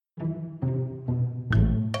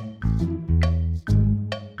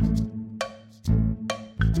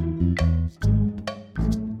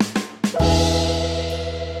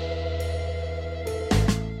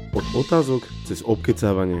otázok cez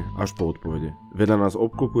obkecávanie až po odpovede. Veda nás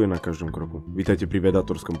obklopuje na každom kroku. Vítajte pri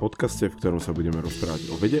vedatorskom podcaste, v ktorom sa budeme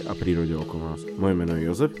rozprávať o vede a prírode okolo nás. Moje meno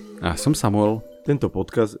je Jozef. A som Samuel. Tento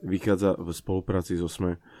podcast vychádza v spolupráci so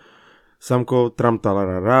SME. Samko,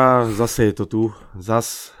 tramtalarara, zase je to tu,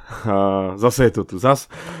 zase je to tu.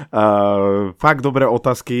 Fakt dobré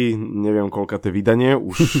otázky, neviem koľkaté vydanie,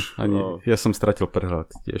 už... Ani, ja som stratil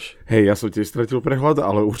prehľad tiež. Hej, ja som tiež stratil prehľad,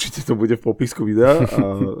 ale určite to bude v popisku videa,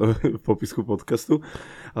 v popisku podcastu.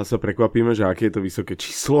 A sa prekvapíme, že aké je to vysoké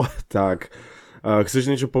číslo. Tak,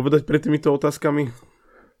 chceš niečo povedať pred týmito otázkami?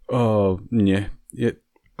 Nie.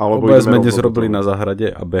 Obaja sme dnes robili na záhrade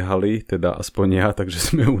a behali, teda aspoň ja, takže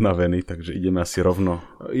sme unavení, takže ideme asi rovno.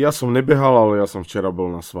 Ja som nebehal, ale ja som včera bol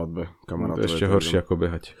na svadbe kamarátovej. To je ešte horšie ako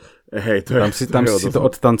behať. Hej, tam si to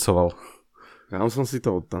odtancoval. Tam som si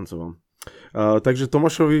to odtancoval. Takže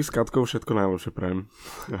Tomášovi s Katkou všetko najlepšie prajem.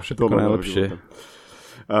 Všetko najlepšie.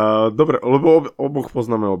 Dobre, lebo oboch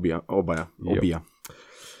poznáme obaja.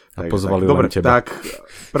 A pozvali dobre, len teba. Tak,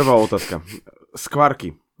 prvá otázka.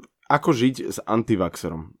 Skvarky. Ako žiť s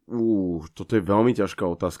antivaxerom? Toto je veľmi ťažká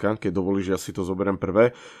otázka, keď dovolíš, ja si to zoberiem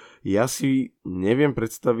prvé. Ja si neviem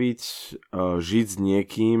predstaviť žiť s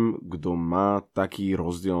niekým, kto má taký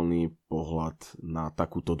rozdielný pohľad na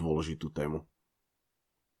takúto dôležitú tému.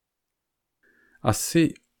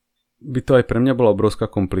 Asi by to aj pre mňa bola obrovská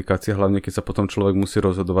komplikácia, hlavne keď sa potom človek musí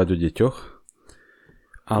rozhodovať o deťoch.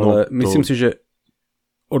 Ale myslím si, že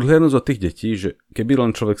odhliadnúť od tých detí, že keby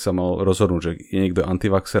len človek sa mal rozhodnúť, že je niekto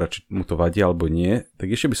antivaxer a či mu to vadí alebo nie, tak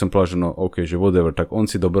ešte by som povedal, že no OK, že whatever, tak on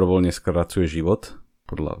si dobrovoľne skracuje život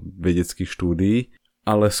podľa vedeckých štúdií,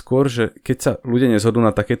 ale skôr, že keď sa ľudia nezhodnú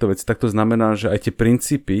na takéto veci, tak to znamená, že aj tie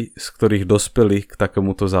princípy, z ktorých dospeli k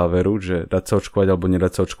takémuto záveru, že dať sa očkovať alebo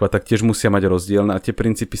nedať sa očkovať, tak tiež musia mať rozdielne a tie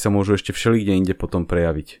princípy sa môžu ešte všelikde inde potom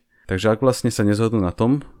prejaviť. Takže ak vlastne sa nezhodnú na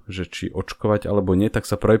tom, že či očkovať alebo nie, tak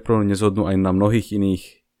sa pravdepodobne nezhodnú aj na mnohých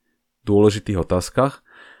iných dôležitých otázkach,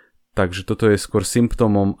 takže toto je skôr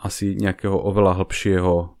symptómom asi nejakého oveľa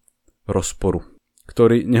hlbšieho rozporu,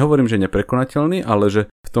 ktorý nehovorím, že je neprekonateľný, ale že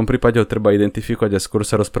v tom prípade ho treba identifikovať a skôr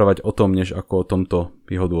sa rozprávať o tom, než ako o tomto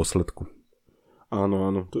jeho dôsledku.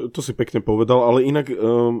 Áno, to si pekne povedal, ale inak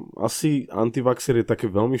asi antivaxer je také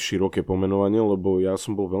veľmi široké pomenovanie, lebo ja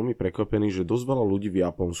som bol veľmi prekvapený, že dosť veľa ľudí v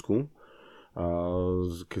Japonsku,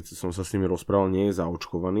 keď som sa s nimi rozprával, nie je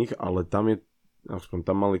zaočkovaných, ale tam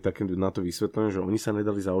mali také na to vysvetlené, že oni sa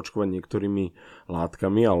nedali zaočkovať niektorými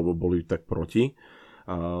látkami, alebo boli tak proti.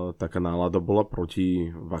 Taká nálada bola proti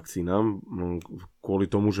vakcínám kvôli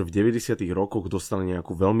tomu, že v 90. rokoch dostali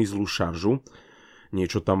nejakú veľmi zlú šaržu.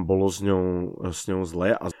 Niečo tam bolo s ňou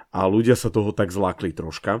zlé a ľudia sa toho tak zlákli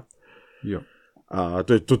troška. Jo. A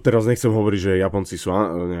to teraz nechcem hovoriť, že Japonci sú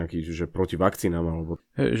nejakí, že proti vakcínám alebo...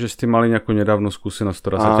 Že ste mali nejakú nedávnu skúsenosť,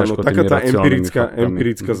 ktorá sa ťažko taká tými tá racionálnymi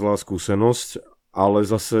empirická zlá skúsenosť, ale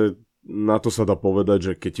zase na to sa dá povedať,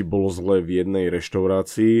 že keď ti bolo zle v jednej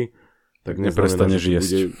reštaurácii, tak neprestaneš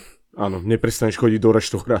jesť. Áno, neprestaneš chodiť do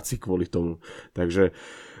reštaurácií kvôli tomu. Takže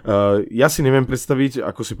ja si neviem predstaviť,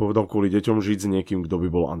 ako si povedal, kvôli deťom žiť s niekým, kto by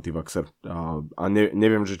bol antivaxer. A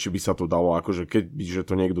neviem, že či by sa to dalo, akože keď že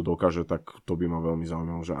to niekto dokáže, tak to by ma veľmi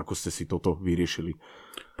zaujímalo, že ako ste si toto vyriešili.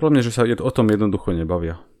 Podľa mňa, že sa o tom jednoducho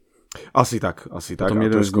nebavia. Asi tak. Potom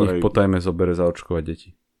jeden z nich potajme zobere zaočkovať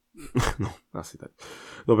deti. No, asi tak.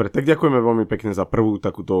 Dobre, tak ďakujeme veľmi pekne za prvú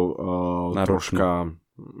takúto troška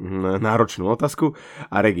náročnú otázku.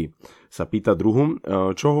 A Regi sa pýta druhú,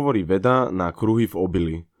 čo hovorí veda na kruhy v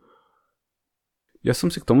obili? Ja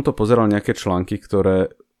som si k tomuto pozeral nejaké články,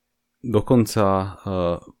 ktoré dokonca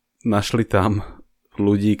našli tam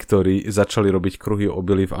ľudí, ktorí začali robiť kruhy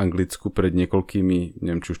obily v Anglicku pred niekoľkými,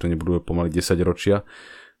 neviem, či už to nebudú pomaly 10 ročia,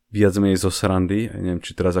 viac menej zo srandy, neviem,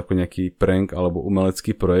 či teraz ako nejaký prank alebo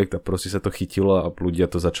umelecký projekt a proste sa to chytilo a ľudia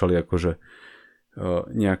to začali akože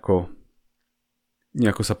nejako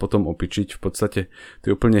sa potom opičiť. V podstate to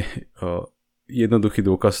je úplne jednoduchý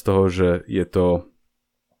dôkaz toho, že je to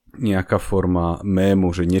nejaká forma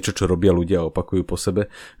mému, že niečo, čo robia ľudia a opakujú po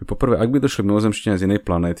sebe. Poprvé, ak by došli mimozemšťania z inej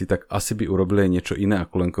planéty, tak asi by urobili aj niečo iné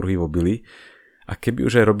ako len kruhy v obili. A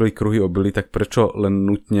keby už aj robili kruhy obily, tak prečo len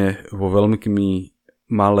nutne vo veľmi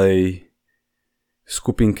malej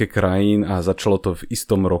skupinke krajín a začalo to v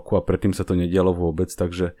istom roku a predtým sa to nedialo vôbec,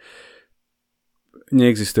 takže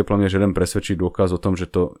neexistuje podľa mňa žiaden presvedčivý dôkaz o tom,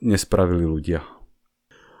 že to nespravili ľudia.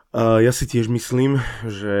 Ja si tiež myslím,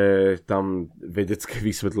 že tam vedecké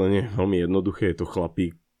vysvetlenie je veľmi jednoduché. Je to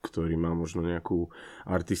chlapík, ktorý má možno nejakú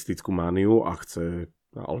artistickú maniu a chce,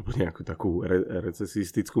 alebo nejakú takú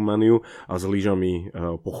recesistickú maniu a s lyžami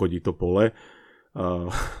pochodí to pole.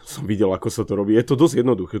 Som videl, ako sa to robí. Je to dosť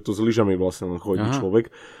jednoduché, to s lyžami vlastne len chodí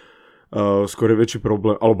človek. skôr je väčší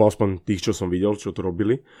problém, alebo aspoň tých, čo som videl, čo to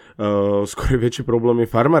robili, skôr je väčší problém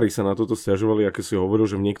je farmári sa na toto sťažovali, ako si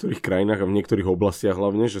hovoril, že v niektorých krajinách a v niektorých oblastiach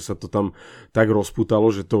hlavne, že sa to tam tak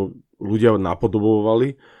rozputalo, že to ľudia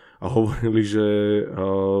napodobovali a hovorili, že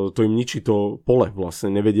to im ničí to pole,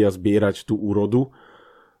 vlastne nevedia zbierať tú úrodu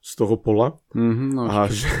z toho pola a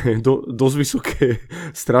že dosť vysoké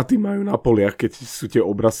straty majú na poliach, keď sú tie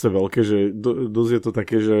obrazce veľké, že dosť je to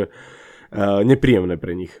také, že nepríjemné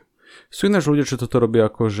pre nich. Sú ináč ľudia, čo toto robia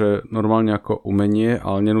akože normálne ako umenie,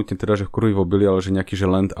 ale nenútne teda, že v kruhy v obili, ale že nejaký že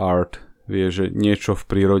land art, vie, že niečo v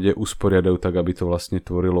prírode usporiadajú tak, aby to vlastne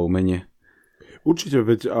tvorilo umenie. Určite,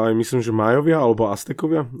 veď aj myslím, že Majovia alebo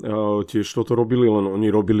Aztekovia tiež toto robili, len oni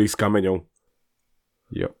robili s kameňou.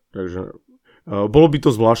 Jo. Takže bolo by to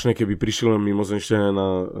zvláštne, keby prišli len mimozemšťania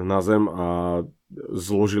na Zem a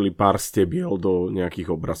zložili pár stebiel do nejakých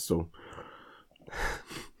obrazcov.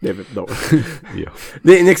 Neviem, dobre.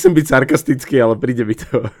 Nechcem byť sarkastický, ale príde mi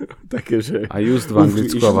to také, že... A just v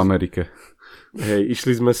Anglicku a v Amerike. Hej,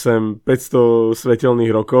 išli sme sem 500 svetelných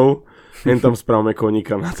rokov, len tam správame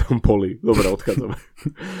koníka na tom poli. Dobre, odchádzame.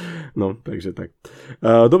 No, takže tak.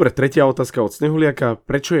 Dobre, tretia otázka od Snehuliaka.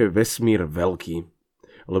 Prečo je vesmír veľký?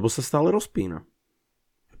 Lebo sa stále rozpína.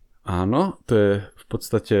 Áno, to je v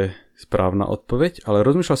podstate správna odpoveď, ale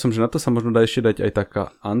rozmýšľal som, že na to sa možno dá ešte dať aj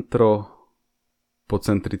taká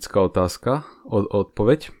antropocentrická otázka,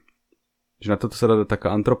 odpoveď. Že na toto sa dá dať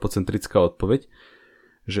taká antropocentrická odpoveď,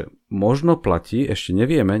 že možno platí, ešte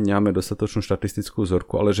nevieme, nemáme dostatočnú štatistickú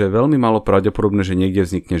vzorku, ale že je veľmi málo pravdepodobné, že niekde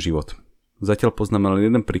vznikne život. Zatiaľ poznáme len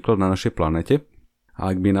jeden príklad na našej planete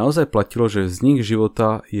a ak by naozaj platilo, že vznik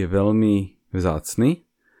života je veľmi vzácny,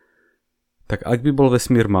 tak ak by bol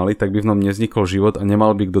vesmír malý, tak by v ňom nevznikol život a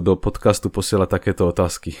nemal by kto do podcastu posielať takéto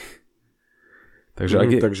otázky. Takže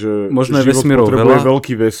ak je takže možno je vesmírov veľa,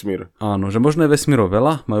 veľký vesmír. Áno, že možno je vesmírov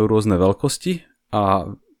veľa, majú rôzne veľkosti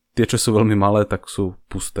a tie, čo sú veľmi malé, tak sú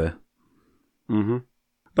pusté.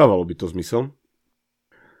 Dávalo by to zmysel.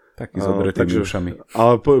 Taký zodretými ušami.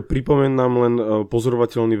 Ale pripomenám len,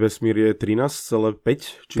 pozorovateľný vesmír je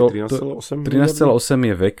 13,5 či 13,8?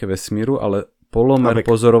 13,8 je vek vesmíru, ale polomer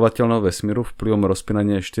pozorovateľného vesmíru vplyvom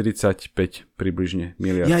rozpínania je 45 približne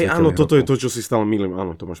miliard. Áno, toto je to, čo si stále mýlim.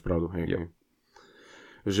 Áno, to máš pravdu. Hej.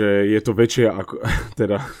 Že je to väčšie ako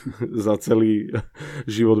teda za celý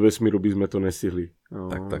život vesmíru by sme to nestihli.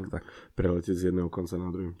 Tak. Preletieť z jedného konca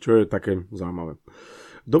na druhý. Čo je také zaujímavé.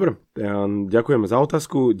 Dobre, ďakujeme za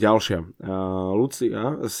otázku. Ďalšia.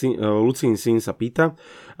 Lucín syn sa pýta,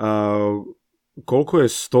 koľko je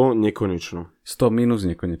 100 nekonečno? 100 minus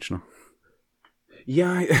nekonečno.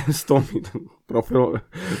 Ja, 100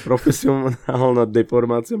 profesionálna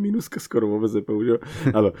deformácia, minuska skoro vôbec nepoužívam.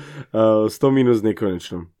 Áno, 100 minus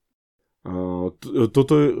nekonečno.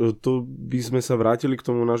 To by sme sa vrátili k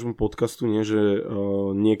tomu nášmu podcastu, nie, že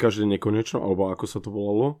nie každé nekonečno, alebo ako sa to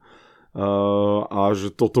volalo, a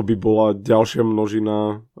že toto by bola ďalšia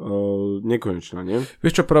množina nekonečná, nie?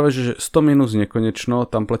 Vieš čo, práve, že 100 minus nekonečno,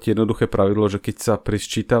 tam platí jednoduché pravidlo, že keď sa pri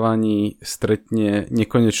sčítavaní stretne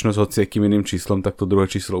nekonečno s hociakým iným číslom, tak to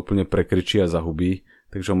druhé číslo úplne prekričí a zahubí,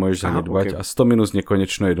 takže ho môžeš zanedbať. Okay. A 100 minus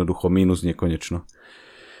nekonečno je jednoducho minus nekonečno.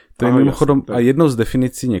 To je mimochodom aj jednou z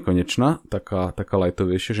definícií nekonečná, taká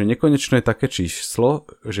lightovejšia, že nekonečno je také číslo,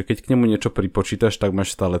 že keď k nemu niečo pripočítaš, tak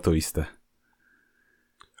máš stále to isté.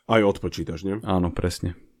 Aj odpočítaš, nie? Áno,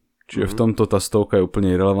 presne. Čiže v tomto tá stovka je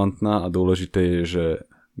úplne irelevantná a dôležité je, že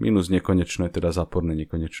minus nekonečno je teda záporné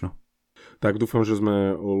nekonečno. Tak dúfam, že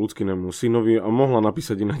sme o ľudskému synovi a mohla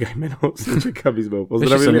napísať inak aj meno Sinčeka, aby sme ho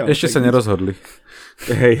pozdravili. Ešte sa nerozhodli.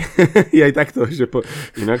 Hej, aj takto, že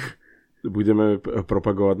inak budeme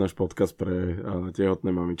propagovať náš podcast pre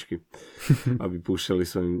tehotné mamičky, aby púšťali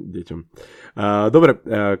svojim deťom. Dobre,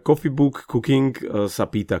 Coffee Book Cooking sa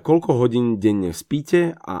pýta, koľko hodín denne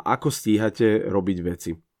spíte a ako stíhate robiť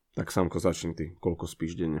veci? Tak Samko, začni ty, koľko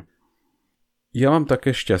spíš denne? Ja mám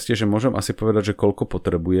také šťastie, že môžem asi povedať, že koľko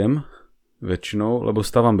potrebujem väčšinou, lebo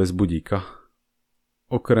stávam bez budíka.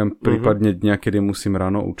 Okrem prípadne dňa, kedy musím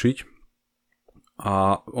ráno učiť.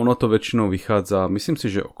 A ono to väčšinou vychádza, myslím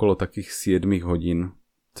si, že okolo takých 7 hodín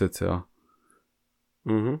cca.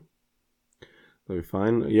 To je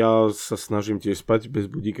fajn. Ja sa snažím tiež spať bez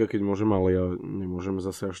budíka, keď môžem, ale ja nemôžem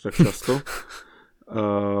zase až tak často.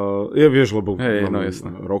 Vieš, lebo mám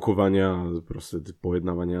rokovania, proste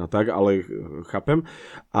pojednávania a tak, ale chápem.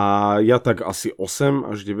 A ja tak asi 8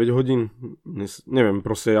 až 9 hodín, neviem,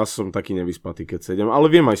 proste ja som taký nevyspatý, keď sedem, ale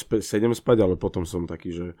viem aj 7 spať, ale potom som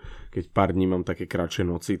taký, že keď pár dní mám také kratšie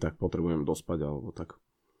noci, tak potrebujem dospať alebo tak.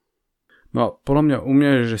 No podľa mňa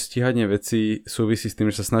je, že stíhanie vecí súvisí s tým,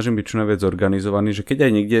 že sa snažím byť čo najviac zorganizovaný, že keď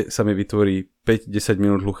aj niekde sa mi vytvorí 5-10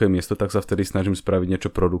 minút hluché miesto, tak sa vtedy snažím spraviť niečo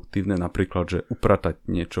produktívne, napríklad, že upratať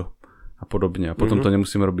niečo a podobne. A potom to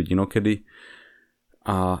nemusím robiť inokedy.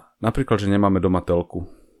 A napríklad, že nemáme doma telku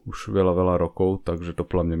už veľa rokov, takže to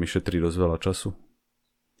podľa mňa mi šetrí dosť veľa času.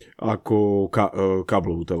 Ako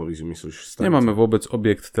káblovú televíziu, myslíš? Stanice. Nemáme vôbec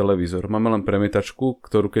objekt televízor. Máme len premietačku,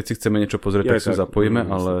 ktorú keď si chceme niečo pozrieť, tak si zapojíme,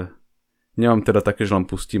 ale nemám teda také, že len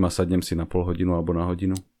pustím a sadnem si na pol hodinu alebo na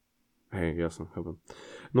hodinu. Hej, jasne, chápem.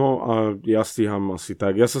 No a ja stíham asi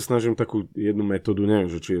tak. Ja sa snažím takú jednu metódu, neviem,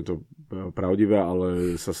 že či je to pravdivé,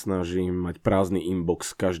 ale sa snažím mať prázdny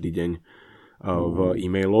inbox každý deň v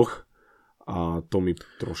e-mailoch a to mi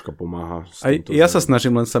troška pomáha. Ja sa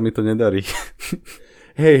snažím, len sa mi to nedarí.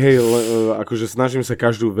 Hej, akože snažím sa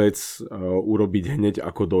každú vec urobiť hneď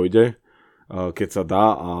ako dojde, keď sa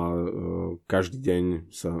dá a každý deň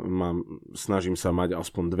snažím sa mať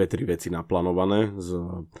aspoň 2-3 veci naplánované z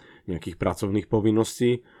nejakých pracovných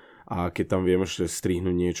povinností a keď tam viem ešte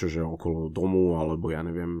strihnúť niečo, že okolo domu alebo ja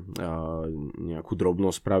neviem nejakú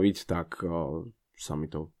drobnosť spraviť, tak sa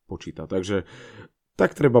mi to počíta. Takže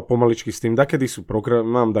tak treba pomaličky s tým. Dakedy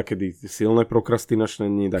mám dakedy silné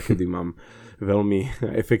prokrastinačné dni, dakedy mám veľmi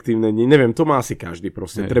efektívne dni. Neviem, to má asi každý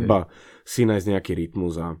proste. Treba si nájsť nejaký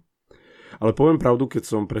rytmus. Ale poviem pravdu, keď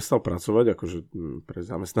som prestal pracovať akože pre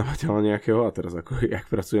zamestnávateľa nejakého a teraz ako jak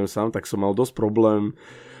pracujem sám, tak som mal dosť problém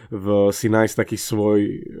si nájsť taký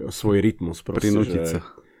svoj rytmus. Prinútiť sa.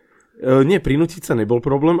 Nie, prinútiť sa nebol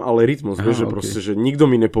problém, ale rytmus, vieš, že proste, že nikto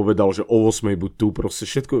mi nepovedal, že o 8 buď tu, proste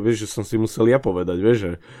všetko, vieš, že som si musel ja povedať, vieš,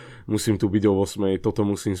 že musím tu byť o 8, toto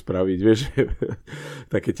musím spraviť, vieš, že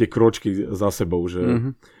také tie kročky za sebou, že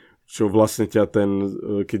čo vlastne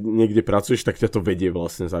keď niekde pracuješ, tak ťa to vedie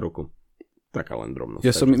vlastne za ruku. Taká len drobnosť.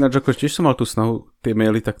 Ja som ináč, ako tiež som mal tú snahu tie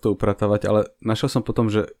maily takto upratávať, ale našiel som potom,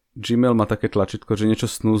 že Gmail má také tlačítko, že niečo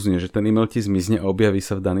snúzne, že ten e-mail ti zmizne a objaví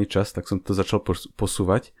sa v daný čas, tak som to začal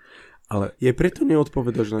posúvať. Ale je preto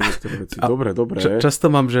neodpovedaš na niektoré veci. Dobre.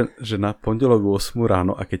 Často mám, že na pondelok 8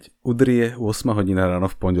 ráno a keď udrie 8 hodina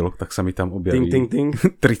ráno v pondelok, tak sa mi tam objaví ting.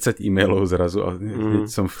 30 e-mailov zrazu a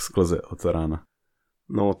hneď som v sklze od rána.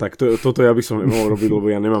 No tak toto ja by som nemohol robiť,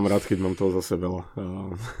 lebo ja nemám rád, keď mám toho zase veľa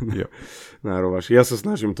nárovaš. Ja sa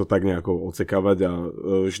snažím to tak nejako odsekávať a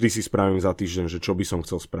vždy si spravím za týždeň, že čo by som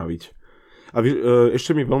chcel spraviť. A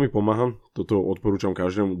ešte mi veľmi pomáha, toto odporúčam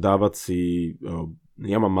každému, dávať si,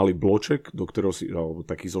 ja mám malý bloček, do ktorého si, alebo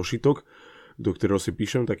taký zošitok, do ktorého si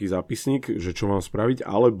píšem taký zápisník, že čo mám spraviť,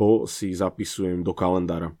 alebo si zapisujem do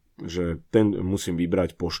kalendára, že ten musím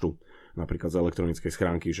vybrať poštu, napríklad z elektronickej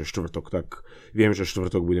schránky, že štvrtok, tak viem, že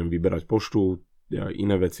štvrtok budem vyberať poštu,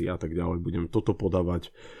 iné veci a tak ďalej, budem toto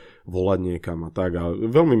podávať, volať niekam a tak a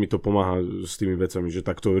veľmi mi to pomáha s tými vecami, že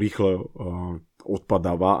takto rýchle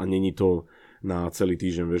odpadáva a není to na celý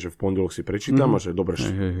týždeň, vieš, že v pondelok si prečítam a že dobre,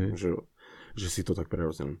 že si to tak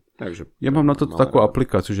prerozdelím. Takže ja mám na to takú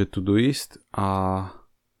aplikáciu, že Todoist a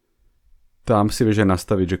tam si vieš aj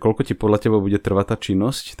nastaviť, že koľko ti podľa teba bude trvať tá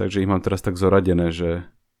činnosť, takže ich mám teraz tak zoradené, že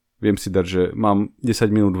viem si dať, že mám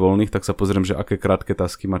 10 minút voľných, tak sa pozriem, že aké krátke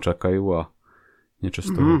tasky ma čakajú a niečo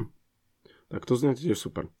z toho. Tak to znie tiež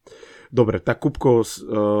super. Dobre, tak Kupko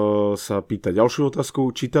sa pýta ďalšiu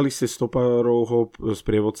otázku. Čítali ste Stopárovho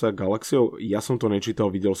sprievodca Galaxiou? Ja som to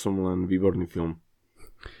nečítal, videl som len výborný film.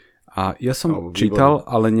 A ja som čítal,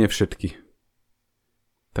 ale nie všetky.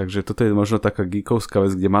 Takže toto je možno taká geekovská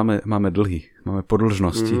vec, kde máme dlhy, máme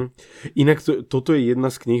podĺžnosti. Inak toto je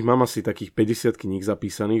jedna z kníh, mám asi takých 50 kníh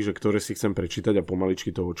zapísaných, že ktoré si chcem prečítať a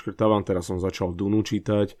pomaličky to odškrtávam. Teraz som začal Dunu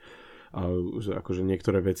čítať. A akože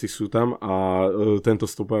niektoré veci sú tam a tento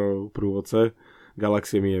Stopárov prúvodce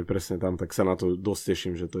Galaxie mi je presne tam, tak sa na to dosť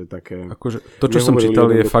teším, že to je také... Akože to, čo som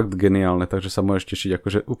čítal, je fakt geniálne, takže sa môžeš tešiť,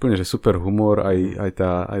 akože úplne, že super humor, aj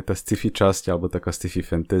tá sci-fi časť, alebo taká sci-fi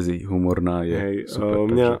fantasy humorná je super.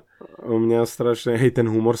 Mňa strašne,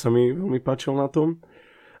 ten humor sa mi veľmi páčil na tom.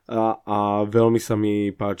 A veľmi sa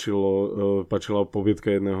mi páčila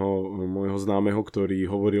poviedka jedného môjho známeho, ktorý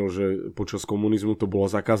hovoril, že počas komunizmu to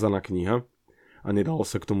bola zakázaná kniha a nedalo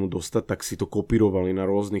sa k tomu dostať, tak si to kopírovali na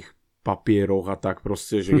rôznych papieroch a tak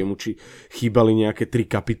proste, že jemu chýbali nejaké 3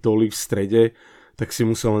 kapitoly v strede, tak si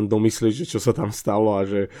musel len domyslieť, že čo sa tam stalo a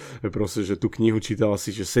že proste, že tú knihu čítal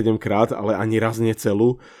asi 7 krát, ale ani raz nie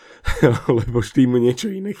celú, lebo vždy mu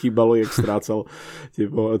niečo iné chýbalo, jak strácal.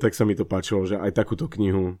 Tak sa mi to páčilo, že aj takúto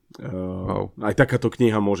knihu, aj takáto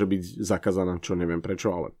kniha môže byť zakázaná, čo neviem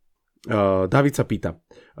prečo, ale... David sa pýta,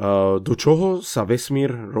 do čoho sa vesmír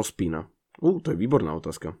rozpína? To je výborná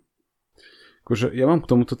otázka. Akože ja mám k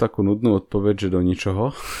tomuto takú nudnú odpoveď, že do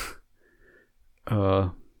ničoho.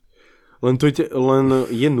 Len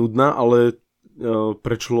je nudná, ale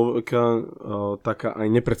pre človeka taká aj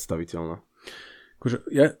nepredstaviteľná. Akože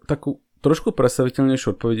ja takú trošku predstaviteľnejšiu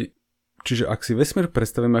odpoveď, čiže ak si vesmír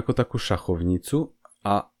predstavíme ako takú šachovnicu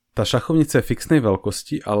a tá šachovnica je fixnej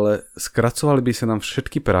veľkosti, ale skracovali by sa nám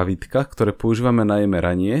všetky pravítka, ktoré používame na jej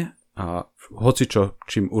meranie a hocičo,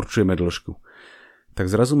 čím určujeme dĺžku. Tak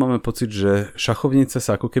zrazu máme pocit, že šachovnica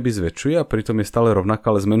sa ako keby zväčšuje a pritom je stále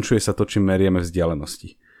rovnaká, ale zmenšuje sa to, čím merieme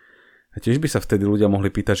vzdialenosti. A tiež by sa vtedy ľudia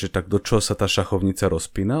mohli pýtať, že tak do čoho sa tá šachovnica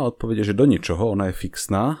rozpína a odpovede, že do ničoho, ona je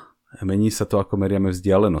fixná a mení sa to, ako meriame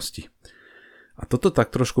vzdialenosti. A toto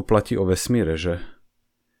tak trošku platí o vesmíre, že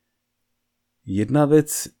jedna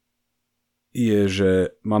vec je,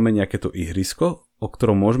 že máme nejaké to ihrisko, o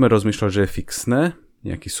ktorom môžeme rozmýšľať, že je fixné,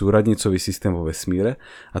 nejaký súradnicový systém vo vesmíre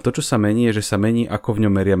a to, čo sa mení, je, že sa mení, ako v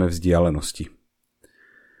ňom meriame vzdialenosti.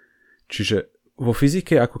 Čiže vo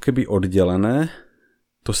fyzike je ako keby oddelené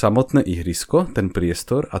to samotné ihrisko, ten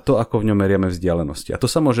priestor a to, ako v ňom meriame vzdialenosti. A to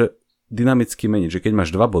sa môže dynamicky meniť, že keď máš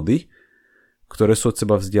dva body, ktoré sú od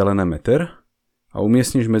seba vzdialené meter a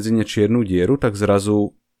umiestniš medzi ne čiernu dieru, tak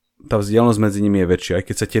zrazu tá vzdialenosť medzi nimi je väčšia, aj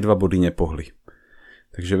keď sa tie dva body nepohli.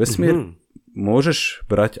 Takže vesmír môžeš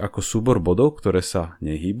brať ako súbor bodov, ktoré sa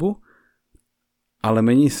nehýbu, ale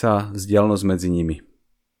mení sa vzdialenosť medzi nimi.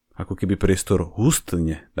 Ako keby priestor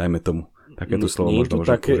hustne, dajme tomu. Takéto slovo možno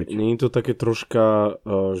môžem použiť. Nie je to také troška,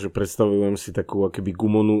 že predstavujem si takú akoby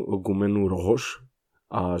gumenú rohož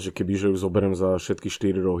a že keby že ju zoberiem za všetky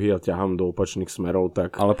 4 rohy a ťahám do opačných smerov,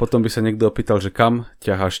 tak... Ale potom by sa niekto opýtal, že kam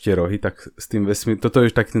ťaháš tie rohy, tak s tým vesmír... Toto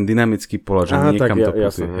je taký ten dynamický pohľad, že niekam to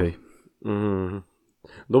putuje. Hej.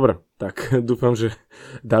 Dobre, tak dúfam, že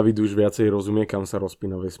David už viacej rozumie, kam sa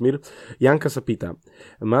rozpína vesmír. Janka sa pýta,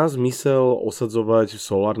 má zmysel osadzovať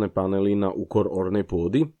solárne panely na úkor ornej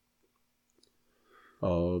pôdy?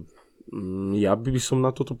 Ja by som na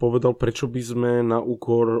toto povedal, prečo by sme na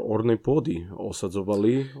úkor ornej pôdy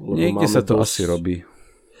osadzovali. Lebo niekde sa to asi robí.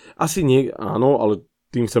 Asi nie, áno, ale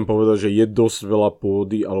tým chcem povedať, že je dosť veľa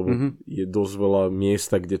pôdy, alebo je dosť veľa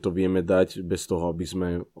miesta, kde to vieme dať, bez toho, aby sme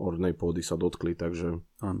ornej pôdy sa dotkli, takže...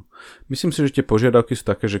 Áno. Myslím si, že tie požiadavky sú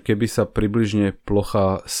také, že keby sa približne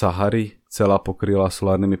plocha Sahary celá pokryla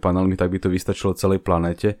solárnymi panelmi, tak by to vystačilo celej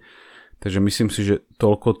planéte. Takže myslím si, že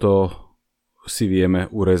toľko to si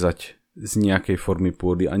vieme urezať z nejakej formy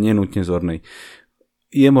pôdy a nenútne z ornej.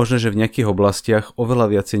 Je možné, že v nejakých oblastiach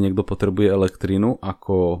oveľa viacej niekto potrebuje elektrínu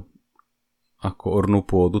ako ornú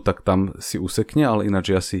pôdu, tak tam si usekne, ale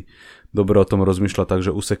ináč asi dobre o tom rozmýšľa tak,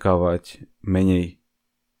 že usekávať menej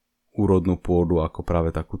úrodnú pôdu ako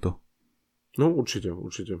práve takúto. No určite.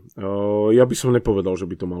 Ja by som nepovedal, že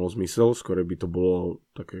by to malo zmysel, skôr by to bolo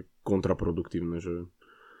také kontraproduktívne, že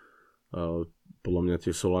podľa mňa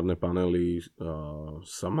tie solárne panely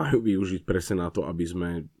sa majú využiť presne na to, aby sme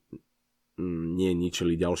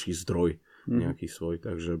ničili ďalší zdroj nejaký svoj,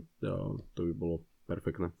 takže to by bolo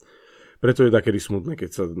perfektné. Preto je takedy smutné, keď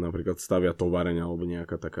sa napríklad stavia továreň alebo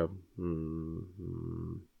nejaká taká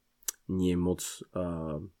nie moc,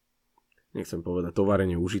 nechcem povedať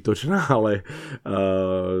továreň je užitočná, ale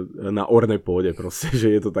na ornej pôde proste,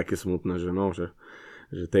 že je to také smutné, že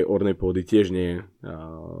tej ornej pôdy tiež nie je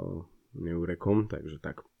neúrekom, takže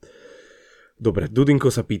tak. Dobre,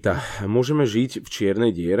 Dudinko sa pýta, môžeme žiť v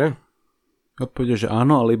čiernej diere? Odpovede, že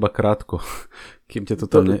áno, ale iba krátko, kým ťa to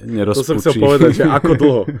tam nerozpúči. To som chcel povedať, že ako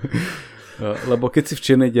dlho. Lebo keď si v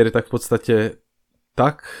čiernej diere, tak v podstate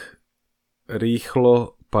tak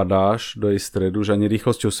rýchlo padáš do jej stredu, že ani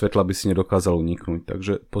rýchlosťou svetla by si nedokázal uniknúť.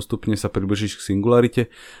 Takže postupne sa približíš k singularite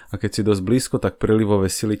a keď si dosť blízko, tak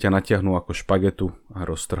prelivové sily ťa natiahnú ako špagetu a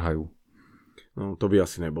roztrhajú. No, to by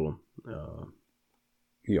asi nebolo.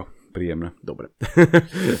 Jo, príjemné. Dobre.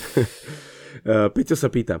 Peťo sa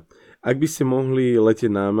pýta, ak by ste mohli letieť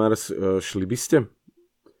na Mars, šli by ste?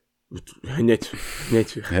 Hneď.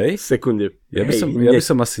 Hej? Sekunde. Ja by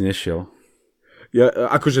som asi nešiel.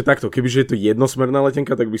 Akože takto, kebyže je to jednosmerná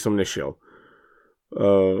letenka, tak by som nešiel.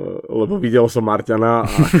 Lebo videl som Marťana a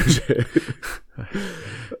akože...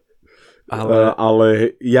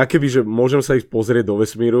 ale ja kebyže môžem sa ísť pozrieť do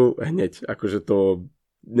vesmíru, hneď. Akože to...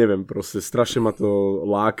 Neviem, proste strašne ma to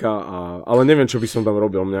láka, ale neviem, čo by som tam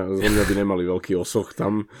robil. Zo mňa by nemali veľký osoch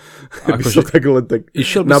tam. Akože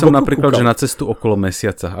išiel by som napríklad, že na cestu okolo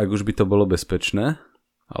mesiaca, ak už by to bolo bezpečné,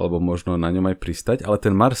 alebo možno na ňom aj pristať, ale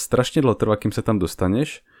ten Mars strašne dlho trvá, kým sa tam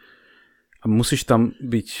dostaneš a musíš tam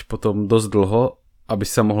byť potom dosť dlho, aby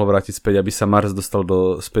sa mohlo vrátiť späť, aby sa Mars dostal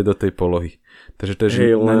späť do tej polohy. Takže to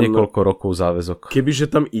je na niekoľko rokov záväzok.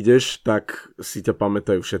 Kebyže tam ideš, tak si ťa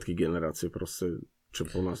pamätajú všetky generácie proste. čo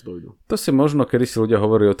po nás dojdú. To si možno, kedy si ľudia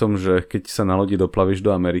hovorí o tom, že keď sa na lodi doplavíš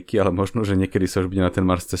do Ameriky, ale možno, že niekedy sa už bude na ten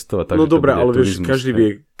Mars cestovať. No dobré, ale vieš, každý vie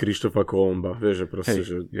Krištofa Kolumba, vieš, že proste,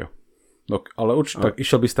 že... Jo. No, ale určite, tak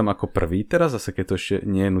išiel by si tam ako prvý teraz, zase keď to ešte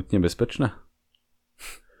nie je nutne bezpečné?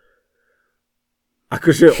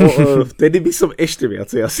 Akože vtedy by som ešte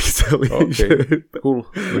viacej asi chcel. Okay. Cool,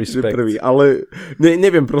 respect. Prvý, ale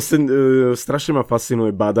neviem, proste strašne ma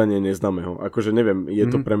fascinuje bádanie neznámeho. Akože neviem, je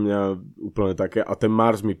to pre mňa úplne také a ten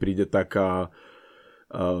Mars mi príde taká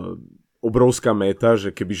obrovská méta,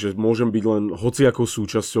 že kebyže môžem byť len hociakou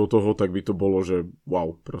súčasťou toho, tak by to bolo, že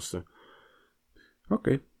wow, proste.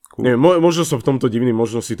 OK, cool. Neviem, možno som v tomto divný,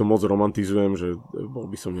 možno si to moc romantizujem, že bol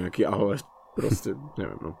by som nejaký, ale... Proste,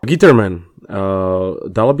 neviem, no. Guitarman,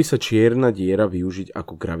 dala by sa čierna diera využiť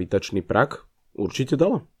ako gravitačný prak? Určite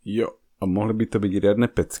dala. Jo, a mohli by to byť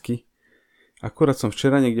riadne pecky. Akurát som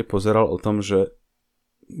včera niekde pozeral o tom, že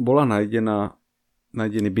bola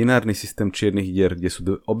nájdený binárny systém čiernych dier, kde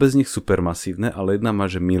sú obe z nich supermasívne, ale jedna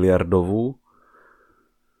má, že miliardový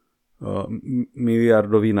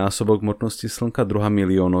násobok hmotnosti Slnka, druhá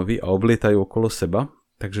miliónový a oblietajú okolo seba.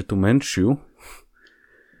 Takže tú menšiu,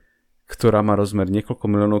 ktorá má rozmer niekoľko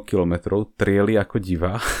miliónov kilometrov, trieli ako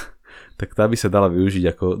divá, tak tá by sa dala využiť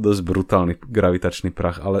ako dosť brutálny gravitačný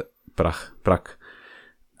prak. Ale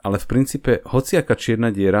v princípe, hociaká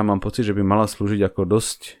čierna diera, mám pocit, že by mala slúžiť ako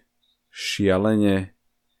dosť šialene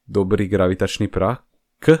dobrý gravitačný prak,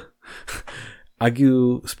 ak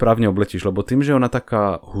ju správne obletíš, lebo tým, že ona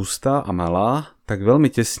taká hustá a malá, tak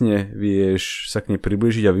veľmi tesne vieš sa k nej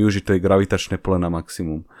priblížiť a využiť to jej gravitačné pole na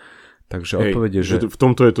maximum. Takže odpovede, že... V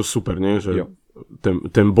tomto je to super, nie? Že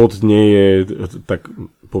ten bod nie je, tak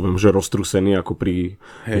poviem, že roztrusený ako pri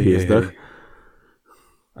hviezdach.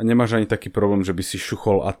 A nemáš ani taký problém, že by si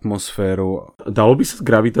šuchol atmosféru. Dalo by sa s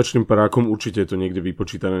gravitačným parákom, určite je to niekde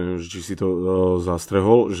vypočítané, či si to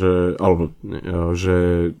zastrehol, že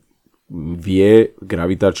vie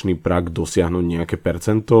gravitačný prák dosiahnuť nejaké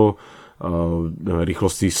percento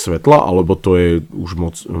rýchlosti svetla, alebo to je už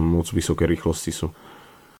moc vysoké rýchlosti sú?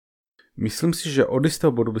 Myslím si, že od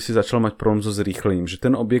istého bodu by si začal mať problém so zrýchlením, že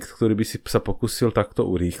ten objekt, ktorý by si sa pokusil takto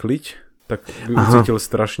urýchliť, tak by ucítil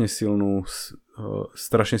strašne silné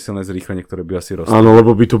zrýchlenie, ktoré by asi rostlo. Áno,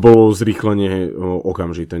 lebo by to bolo zrýchlenie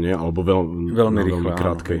okamžité, nie? Alebo veľmi rýchle,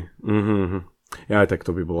 krátke. Ja aj tak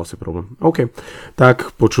to by bol asi problém. OK,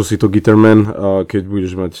 tak počul si to Guitarman, keď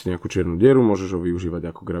budeš mať nejakú čiernu dieru, môžeš ho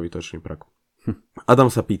využívať ako gravitačný prak.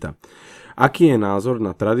 Adam sa pýta, aký je názor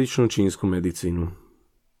na tradičnú čínsku medicínu?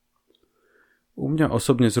 U mňa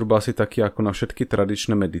osobne zhruba asi taký ako na všetky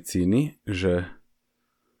tradičné medicíny, že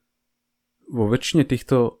vo väčšine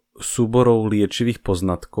týchto súborov liečivých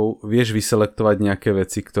poznatkov vieš vyselektovať nejaké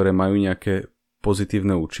veci, ktoré majú nejaké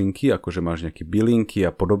pozitívne účinky, akože máš nejaké bylinky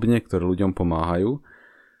a podobne, ktoré ľuďom pomáhajú.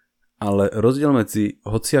 Ale rozdiel medzi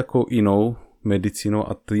hociakou inou medicínou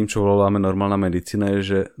a tým, čo voláme normálna medicína, je,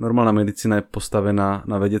 že normálna medicína je postavená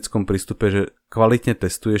na vedeckom prístupe, že kvalitne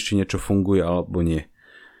testuješ, či niečo funguje alebo nie.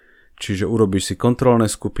 Čiže urobíš si kontrolné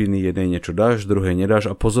skupiny, jednej niečo dáš, druhej nedáš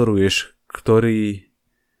a pozoruješ,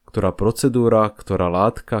 ktorá procedúra, ktorá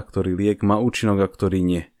látka, ktorý liek má účinok a ktorý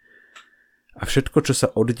nie. A všetko, čo sa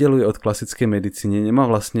oddeluje od klasickej medicíny, nemá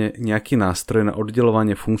vlastne nejaký nástroj na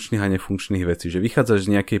oddelovanie funkčných a nefunkčných vecí. Že vychádzaš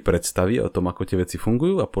z nejakej predstavy o tom, ako tie veci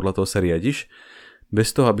fungujú a podľa toho sa riadiš, bez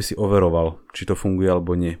toho, aby si overoval, či to funguje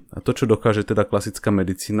alebo nie. A to, čo dokáže teda klasická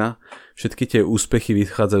medicína, všetky tie úspechy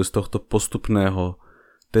vychádzajú z tohto postupného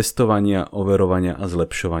testovania, overovania a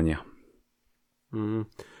zlepšovania.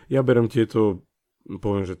 Ja berem tieto,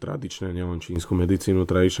 poviem, že tradičné, nielen čínsku medicínu,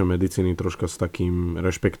 tradičné medicíny troška s takým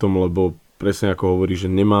rešpektom, lebo presne ako hovorí, že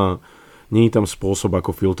nie je tam spôsob,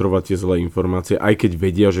 ako filtrovať tie zlé informácie, aj keď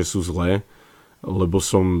vedia, že sú zlé, lebo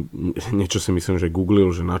som niečo si myslím, že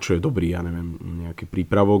googlil, že na čo je dobrý, ja neviem, nejaký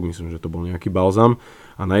prípravok, myslím, že to bol nejaký balzam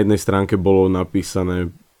a na jednej stránke bolo napísané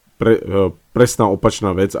presná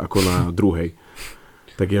opačná vec ako na druhej.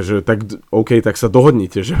 Tak je, že tak OK, tak sa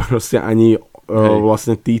dohodnite, že proste ani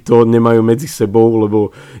vlastne títo nemajú medzi sebou,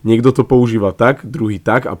 lebo niekto to používa tak, druhý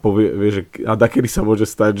tak a povie, že a dakedy sa môže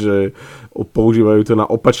stať, že používajú to na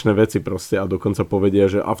opačné veci proste a dokonca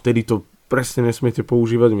povedia, že a vtedy to presne nesmiete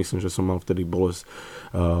používať, myslím, že som mal vtedy bolesť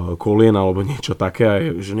kolien alebo niečo také a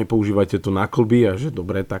že nepoužívajte to na klby a že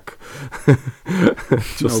dobre, tak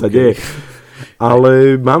čo sa deje.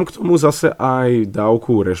 Ale mám k tomu zase aj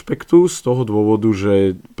dávku rešpektu z toho dôvodu,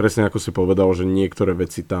 že presne ako si povedal, že niektoré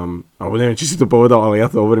veci tam, alebo neviem, či si to povedal, ale ja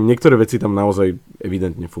to hovorím, niektoré veci tam naozaj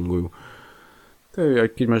evidentne fungujú. To je,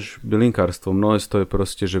 aj keď máš bylinkárstvo, mnohé to je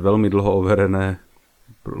proste, že veľmi dlho overené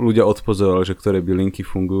ľudia odpozorovali, že ktoré bylinky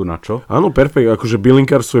fungujú na čo. Áno, perfekt, akože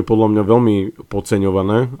bylinkárstvo je podľa mňa veľmi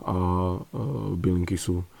podceňované a bylinky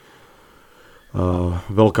sú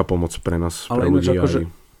veľká pomoc pre nás, ale pre ľudí. Akože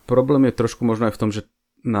problém je trošku možno aj v tom, že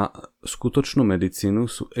na skutočnú medicínu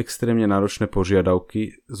sú extrémne náročné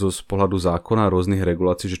požiadavky z pohľadu zákona a rôznych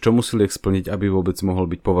regulácií, že čo musí liek splniť, aby vôbec mohol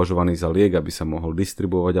byť považovaný za liek, aby sa mohol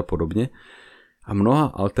distribuovať a podobne. A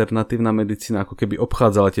mnoha alternatívna medicína ako keby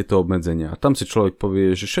obchádzala tieto obmedzenia. A tam si človek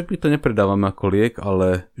povie, že však my to nepredávame ako liek,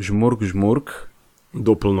 ale žmurk.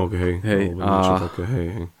 Doplnok, hej.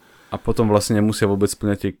 A potom vlastne nemusia vôbec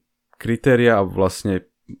splňať tie kritéria a vlastne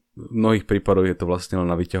v mnohých prípadoch je to vlastne len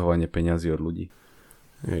na vyťahovanie peňazí od ľudí.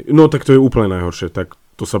 No tak to je úplne najhoršie, tak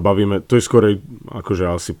to sa bavíme, to je skorej akože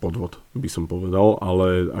asi podvod, by som povedal,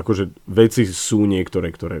 ale akože veci sú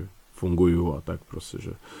niektoré, ktoré fungujú a tak proste,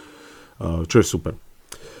 že čo je super.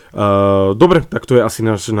 Dobre, tak to je asi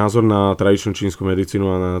náš názor na tradičnú čínsku medicínu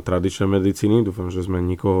a na tradičné medicíny, dúfam, že sme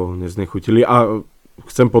nikoho neznechutili a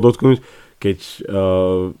chcem podotknúť, keď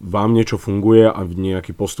vám niečo funguje a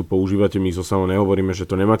nejaký postup používate, my zo samo nehovoríme, že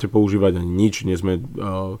to nemáte používať ani nič, nie sme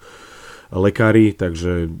lekári,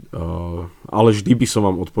 takže ale vždy by som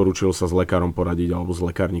vám odporúčil sa s lekárom poradiť alebo s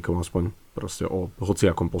lekárnikom aspoň proste o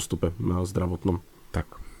hociakom postupe zdravotnom. Tak.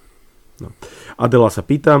 No. Adela sa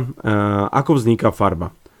pýta, ako vzniká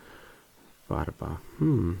farba?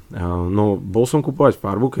 No, bol som kupovať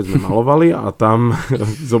farbu, keď sme malovali a tam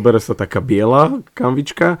zobere sa taká biela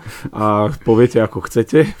kanvička a poviete ako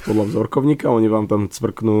chcete podľa vzorkovníka, oni vám tam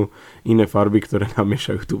cvrknú iné farby, ktoré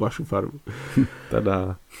namiešajú tú vašu farbu.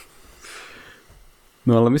 Tadá.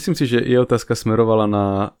 No ale myslím si, že je otázka smerovala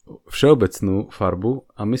na všeobecnú farbu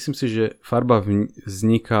a myslím si, že farba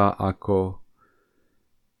vzniká ako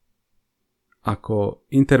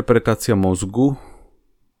interpretácia mozgu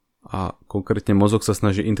a konkrétne mozog sa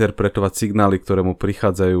snaží interpretovať signály, ktoré mu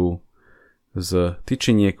prichádzajú z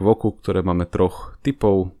tyčiniek v oku, ktoré máme troch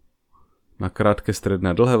typov na krátke,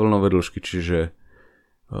 stredné a dlhé vlnové dĺžky, čiže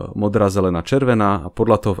modrá, zelená, červená a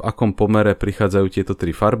podľa toho, v akom pomere prichádzajú tieto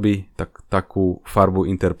tri farby, tak takú farbu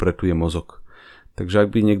interpretuje mozog. Takže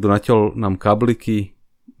ak by niekto natiaľ nám kábliky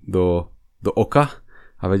do oka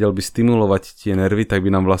a vedel by stimulovať tie nervy, tak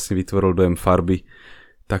by nám vlastne vytvoril dojem farby,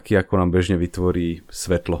 taký ako nám bežne vytvorí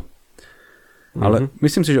svetlo. Ale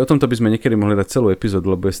myslím si, že o tomto by sme niekedy mohli dať celú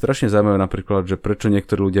epizódu, lebo je strašne zaujímavé napríklad, že prečo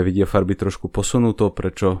niektorí ľudia vidia farby trošku posunuto,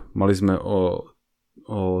 prečo mali sme o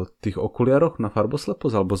tých okuliaroch na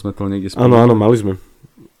farbosleposť, alebo sme to niekde spomenuli? Áno, mali sme.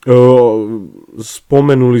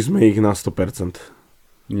 Spomenuli sme ich na 100%.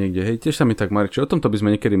 Niekde, hej, tiež sa mi tak marí. Čiže o tomto by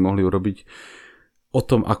sme niekedy mohli urobiť o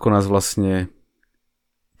tom, ako nás vlastne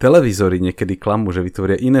televízory niekedy klamú, že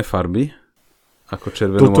vytvoria iné farby, ako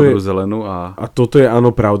červenú, modrú, zelenú a toto je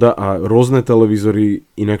áno pravda a rôzne televízory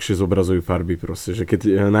inakšie zobrazujú farby proste, že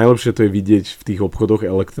keď najlepšie to je vidieť v tých obchodoch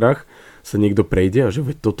elektrách, sa niekto prejde a že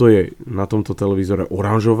toto je na tomto televízore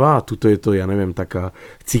oranžová a tuto je to, ja neviem, taká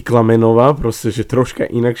cyklamenová, proste, že troška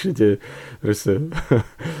inakšie tie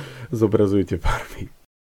zobrazujú tie farby.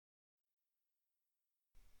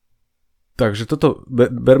 Takže toto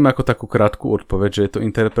berme ako takú krátku odpoveď, že je to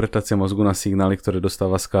interpretácia mozgu na signály, ktoré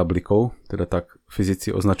dostáva z káblikov, teda tak fyzici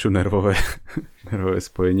označujú nervové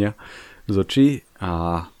spojenia z očí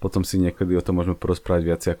a potom si niekedy o tom môžeme porozprávať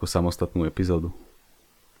viac ako samostatnú epizódu.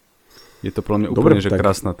 Je to podľa mňa úplne že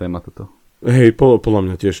krásna téma toto. Hej, podľa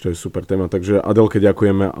mňa tiež to je super téma, takže Adelke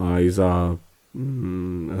ďakujeme aj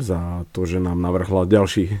za to, že nám navrhla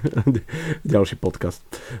ďalší podcast,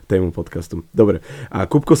 tému podcastu. Dobre, a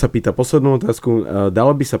Kupko sa pýta poslednú otázku.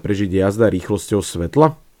 Dala by sa prežiť jazda rýchlosťou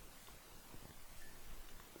svetla?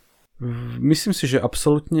 Myslím si, že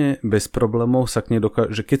absolútne bez problémov sa k nej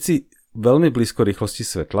dokáže, že keď si veľmi blízko rýchlosti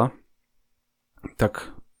svetla,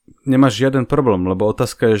 tak nemáš žiaden problém, lebo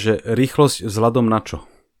otázka je, že rýchlosť vzhľadom na čo?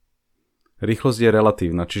 Rýchlosť je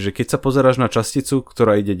relatívna, čiže keď sa pozeráš na časticu,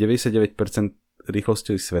 ktorá ide 99%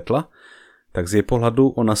 rýchlosťou svetla, tak z jej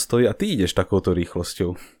pohľadu ona stojí a ty ideš takouto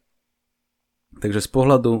rýchlosťou. Takže z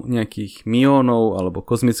pohľadu nejakých miónov alebo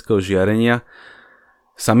kozmického žiarenia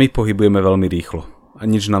sa my pohybujeme veľmi rýchlo a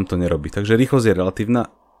nič nám to nerobí. Takže rýchlosť je relatívna.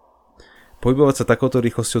 Pohybovať sa takouto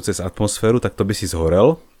rýchlosťou cez atmosféru, tak to by si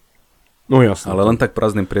zhorel. No jasne. Ale len tak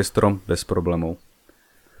prázdnym priestorom bez problémov.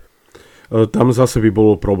 Tam zase by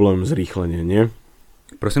bol problém zrýchlenie, nie?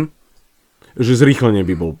 Prosím? Že zrýchlenie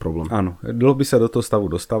by bol problém. Áno, dlho by sa do toho stavu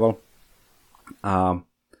dostával. A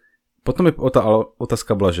potom je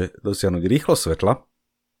otázka bola, že dosiahnuť rýchlosť svetla,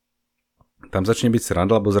 tam začne byť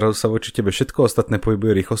sranda, lebo zrazu sa voči tebe všetko ostatné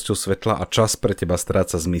pohybuje rýchlosťou svetla a čas pre teba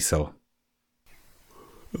stráca zmysel.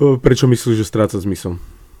 Prečo myslíš, že stráca zmysel?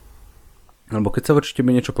 Lebo keď sa voči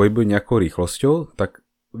tebe niečo pohybuje nejakou rýchlosťou, tak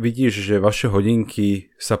vidíš, že vaše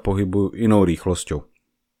hodinky sa pohybujú inou rýchlosťou.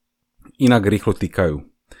 Inak rýchlo týkajú.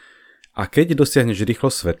 A keď dosiahneš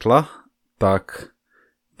rýchlosť svetla, tak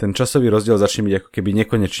ten časový rozdiel začne byť ako keby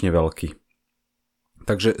nekonečne veľký.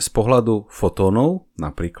 Takže z pohľadu fotónov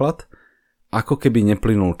napríklad, ako keby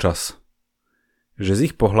neplynul čas. Že z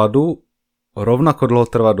ich pohľadu rovnako dlho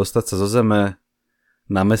trvá dostať sa zo Zeme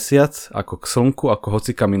na mesiac, ako k slnku, ako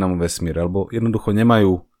hocikam inám vesmíre, lebo jednoducho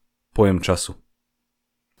nemajú pojem času.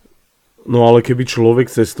 No ale keby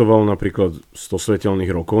človek cestoval napríklad 100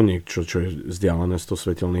 svetelných rokov, niečo, čo je vzdialené 100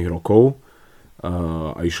 svetelných rokov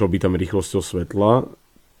a išiel by tam rýchlosťou svetla,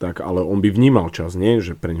 tak ale on by vnímal čas, nie?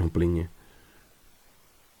 Že pre ňo plynie.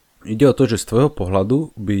 Ide o to, že z tvojho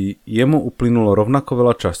pohľadu by jemu uplynulo rovnako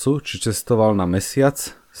veľa času, či cestoval na mesiac,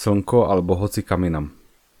 slnko alebo hocikam inám.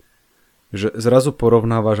 Že zrazu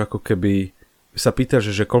porovnávaš ako keby sa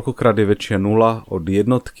pýtaš, že koľkokrát je väčšia nula od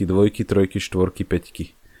jednotky, dvojky, trojky, štvorky,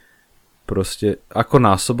 päťky. Proste ako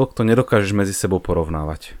násobok to nedokážeš medzi sebou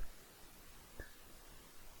porovnávať.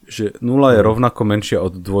 Že nula je rovnako menšia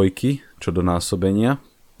od dvojky, čo do násobenia,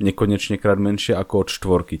 nekonečne krát menšia ako od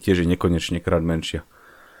štvorky, tiež je nekonečne krát menšia.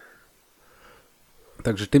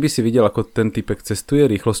 Takže ty by si videl, ako ten typek cestuje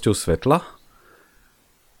rýchlosťou svetla,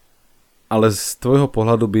 ale z tvojho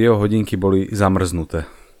pohľadu by jeho hodinky boli zamrznuté.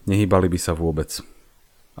 Nehýbali by sa vôbec.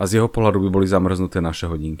 A z jeho pohľadu by boli zamrznuté naše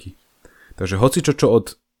hodinky. Takže hocičo, čo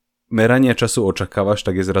od merania času očakávaš,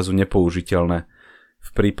 tak je zrazu nepoužiteľné v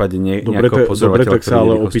prípade nejakého pozorovateľa, ktorý je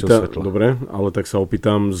rýchlosťou svetla. Dobre, ale tak sa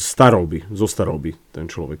opýtam zo staroby ten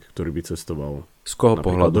človek, ktorý by cestoval. Z koho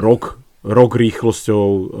pohľadu? Rok rýchlosťou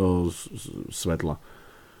svetla.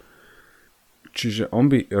 Čiže on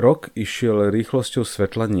by rok išiel rýchlosťou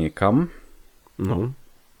svetla niekam. No.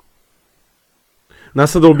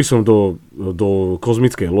 Nasadol by som do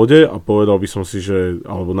kozmickej lode a povedal by som si, že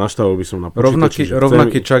alebo naštavil by som na počítači,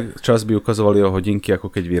 rovnaký čas by ukazovali jeho hodinky, ako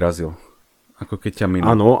keď vyrazil. Ako keď ťa minul.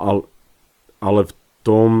 Áno, ale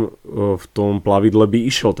v tom plavidle by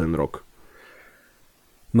išiel ten rok.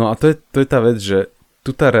 No a to je tá vec, že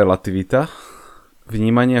tu tá relativita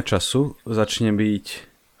vnímania času začne byť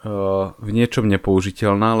v niečom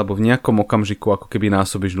nepoužiteľná, lebo v nejakom okamžiku ako keby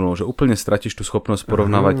násobíš nulou, že úplne stratíš tú schopnosť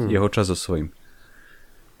porovnávať jeho čas so svojím.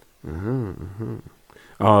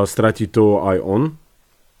 A stratí to aj on?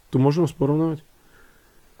 Tu možnosť porovnávať?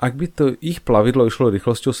 Ak by to ich plavidlo išlo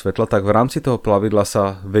rýchlosťou svetla, tak v rámci toho plavidla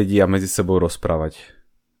sa vedia medzi sebou rozprávať.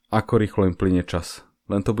 Ako rýchlo im plynie čas.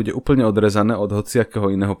 Len to bude úplne odrezané od hociakého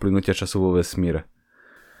iného plynutia času vo vesmíre.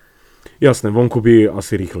 Jasné, vonku by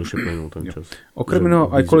asi rýchlejšie plynul ten čas. Okrem iného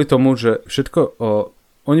aj kvôli tomu, že všetko,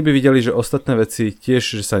 oni by videli, že ostatné veci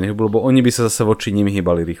tiež, že sa nehybú, lebo oni by sa zase voči nim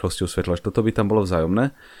hýbali rýchlosťou svetla. Toto by tam bolo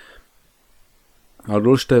vzájomné. Ale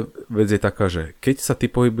dôležitá vec je taká, že keď sa ty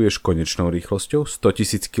pohybuješ konečnou rýchlosťou 100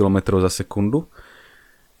 000 km za sekundu,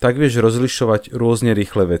 tak vieš rozlišovať rôzne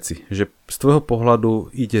rýchle veci. Že z tvojho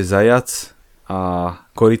pohľadu ide zajac a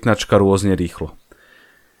korytnačka rôzne rýchlo.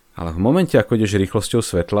 Ale v momente, ako ideš rýchlosťou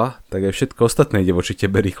svetla, tak aj všetko ostatné ide voči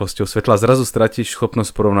tebe rýchlosťou svetla. Zrazu stratíš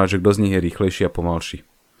schopnosť porovnať, že kto z nich je rýchlejší a pomalší.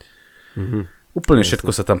 Úplne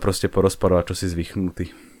všetko sa tam proste porozparová, čo si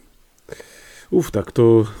zvyknutý. Tak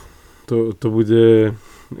to bude...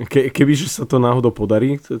 Kebyže sa to náhodou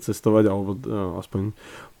podarí cestovať, alebo aspoň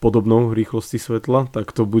podobnou rýchlosti svetla,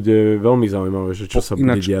 tak to bude veľmi zaujímavé, že čo sa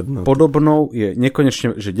bude diať. Podobnou je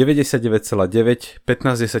nekonečne, že 99,9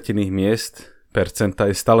 miest percenta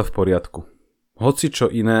je stále v poriadku. Hoci čo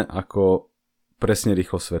iné ako presne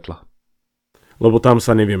rýchlosť svetla. Lebo tam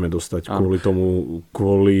sa nevieme dostať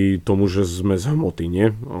kvôli tomu, že sme z hmoty, nie?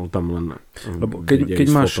 Tam len lebo keď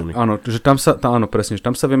máš, áno, že presne, že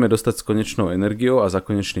tam sa vieme dostať s konečnou energiou a za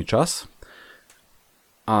konečný čas,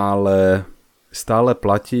 ale stále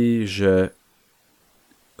platí, že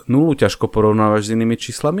nulu ťažko porovnávaš s inými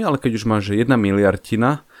číslami, ale keď už máš 1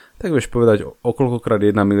 miliardina, tak vieš povedať o koľkokrát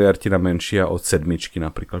 1 miliardina menšia od sedmičky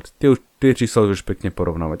napríklad. Tie čísla vieš pekne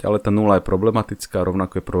porovnávať, ale tá nula je problematická,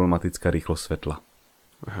 rovnako je problematická rýchlosť svetla.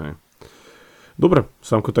 Hej. Dobre,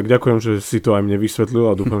 Samko, tak ďakujem, že si to aj mne vysvetlil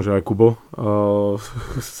a dúfam, že aj Kubo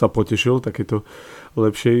sa potešil takéto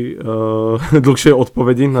dlhšej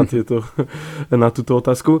odpovedi na túto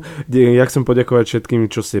otázku. Ja chcem poďakovať všetkým,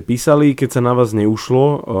 čo ste písali. Keď sa na vás neušlo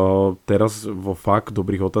teraz vo fakt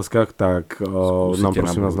dobrých otázkach, tak nám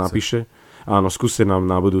prosím vás napíše. Áno, skúste nám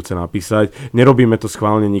na budúce napísať. Nerobíme to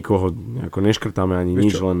schválne, nikoho nejako neškrtáme ani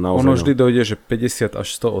nič, len naozaj. Ono vždy dojde, že 50 až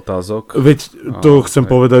 100 otázok. Veď to chcem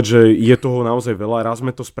povedať, že je toho naozaj veľa. Raz sme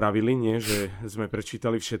to spravili, nie? Že sme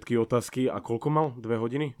prečítali všetky otázky. A koľko mal? 2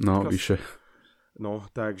 hodiny? No, vyše. No,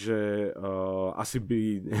 takže asi by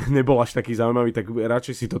nebol až taký zaujímavý, tak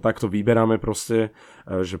radšej si to takto vyberáme proste,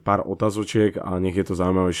 že pár otázočiek a nech je to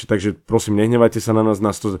zaujímavejšie. Takže prosím, nehnevajte sa na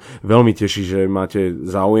nás to veľmi teší, že máte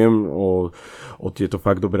záujem o tieto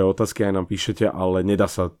fakt dobré otázky, aj nám píšete, ale nedá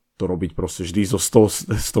sa to robiť proste vždy so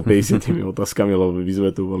 100-150 otázkami, lebo by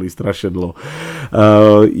sme tu boli strašne dlho.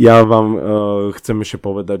 Ja vám chcem ešte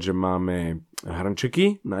povedať, že máme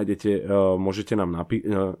hrnčeky, nájdete, môžete nám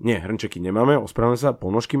nie, hrnčeky nemáme, ospravedlňujem sa,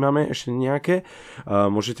 ponožky máme ešte nejaké,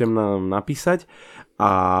 môžete nám napísať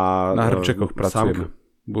a na hrnčekoch pracujeme.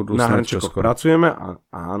 Na hrnčekoch pracujeme a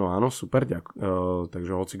áno, super,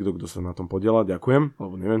 takže hoci kto sa na tom podiela, ďakujem,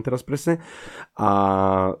 lebo neviem teraz presne. A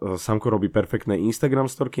Samko robí perfektné Instagram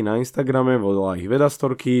storky na Instagrame, volá ich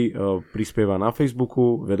Vedastorky, prispieva na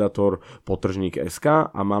Facebooku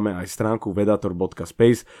vedator_SK a máme aj stránku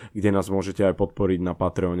vedator.space, kde nás môžete aj podporiť na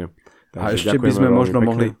Patreone. Takže a ešte by sme možno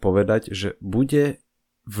mohli povedať, že bude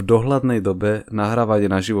v dohľadnej dobe nahrávať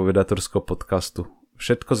naživo Vedatorského podcastu.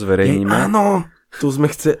 Všetko zverejníme. Áno! Tu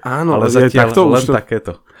sme áno, ale zatiaľ len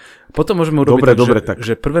takéto. Potom môžeme urobiť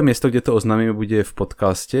že prvé miesto, kde to oznámime, bude v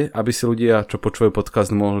podcaste, aby si ľudia, čo počúvajú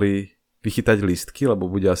podcast, mohli vychytať lístky,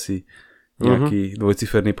 lebo bude asi nejaký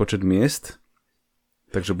dvojciferný počet miest.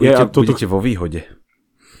 Takže budete vo výhode.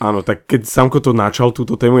 Áno, tak keď Samko to načal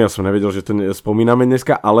túto tému, ja som nevedel, že to spomíname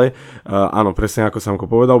dneska, ale áno, presne ako Samko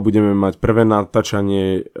povedal, budeme mať prvé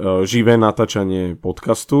živé natáčanie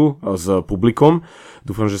podcastu s publikom.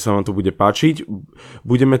 Dúfam, že sa vám to bude páčiť.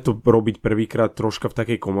 Budeme to robiť prvýkrát troška v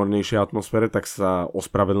takej komornejšej atmosfére, tak sa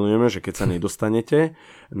ospravedlňujeme, že keď sa nedostanete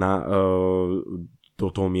do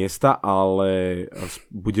toho miesta, ale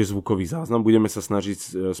bude zvukový záznam. Budeme sa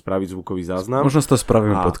snažiť spraviť zvukový záznam. Možno z toho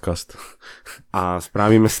spravíme podcast. A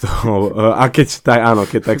spravíme z toho, keď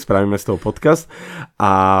tak spravíme z toho podcast.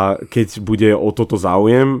 A keď bude o toto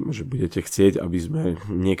záujem, že budete chcieť, aby sme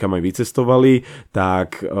niekam aj vycestovali,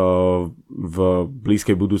 tak v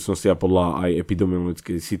blízkej budúcnosti a podľa aj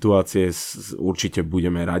epidemiologickej situácie určite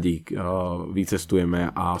budeme radi, vycestujeme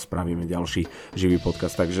a spravíme ďalší živý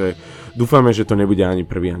podcast. Takže dúfame, že to nebude ani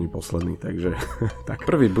prvý, ani posledný, takže tak.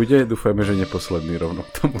 Prvý bude, dúfajme, že neposledný rovno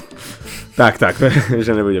k tomu. Tak,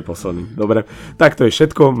 že nebude posledný. Dobre, tak to je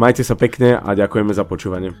všetko, majte sa pekne a ďakujeme za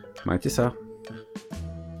počúvanie. Majte sa.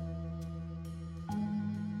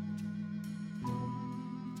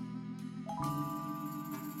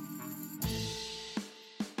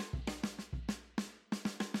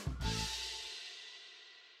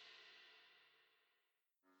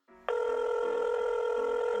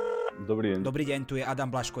 Dobrý deň, tu je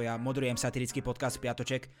Adam Blaško, ja moderujem satirický podcast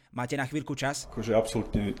Piatoček. Máte na chvíľku čas? Akože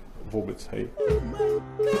absolútne vôbec, hej.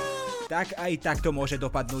 Tak aj takto môže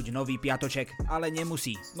dopadnúť nový Piatoček, ale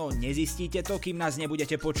nemusí. No nezistíte to, kým nás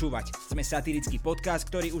nebudete počúvať. Sme satirický podcast,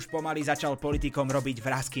 ktorý už pomaly začal politikom robiť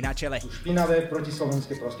vrásky na čele. Špinavé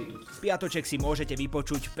protislovenské prostitútky. Piatoček si môžete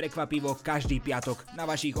vypočuť prekvapivo každý piatok na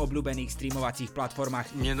vašich obľúbených streamovacích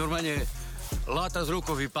platformách. Mne normálne láta z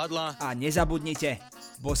rukou vypadla. A nezabudnite,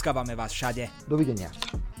 boskávame vás všade. Dovidenia.